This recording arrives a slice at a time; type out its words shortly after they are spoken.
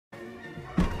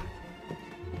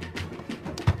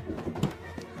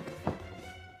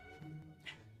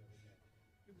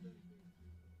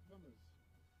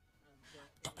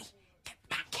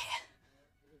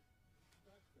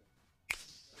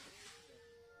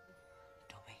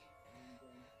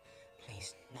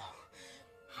please, no.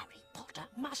 Harry Potter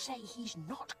must say he's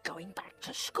not going back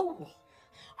to school.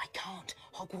 I can't.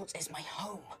 Hogwarts is my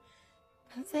home.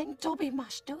 Then Dobby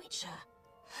must do it, sir.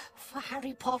 For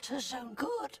Harry Potter's own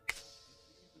good.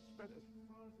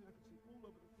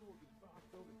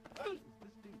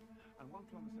 And one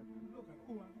plumber said, look at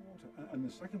all that water. And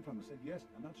the second plumber said, yes,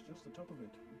 and that's just the top of it.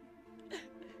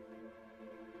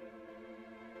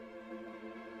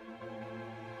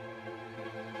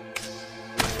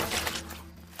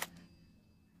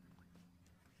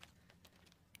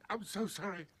 I'm so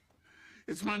sorry.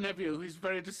 It's my nephew. He's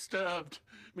very disturbed.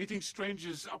 Meeting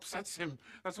strangers upsets him.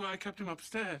 That's why I kept him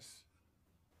upstairs.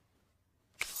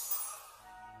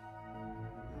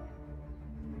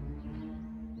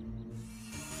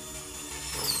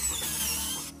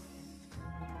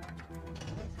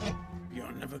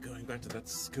 You're never going back to that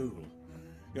school.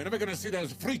 You're never going to see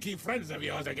those freaky friends of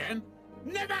yours again.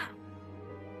 Never!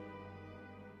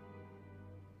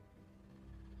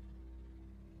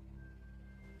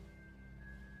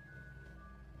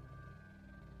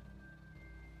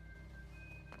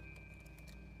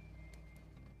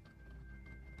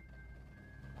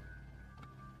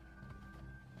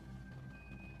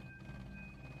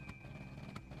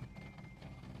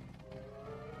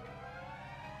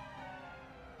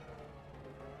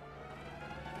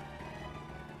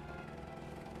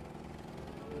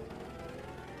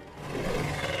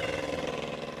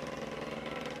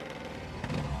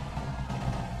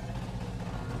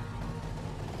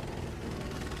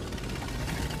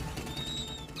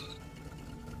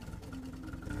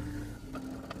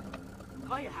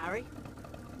 Hiya, Harry.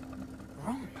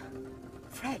 Ron,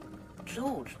 Fred,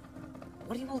 George,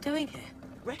 what are you all doing here?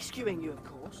 Rescuing you, of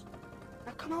course.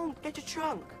 Now come on, get your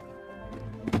trunk.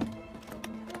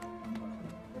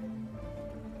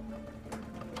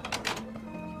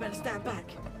 You better stand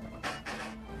back.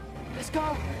 Let's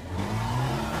go.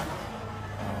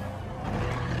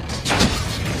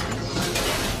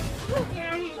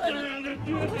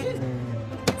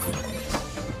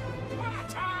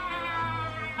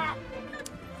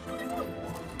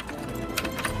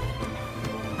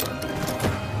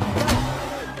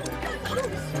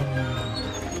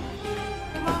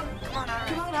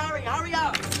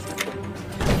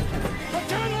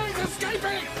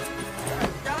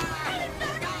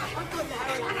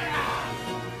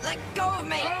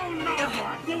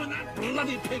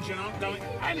 Bloody pigeon aren't going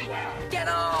anywhere! Get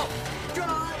off!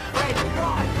 Drive! Fred,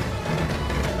 drive!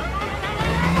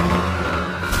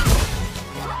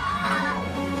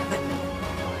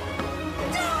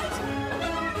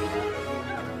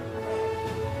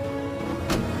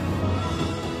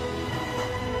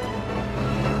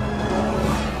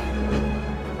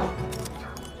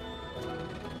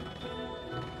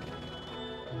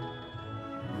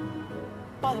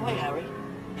 By the way, Harry,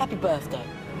 happy birthday.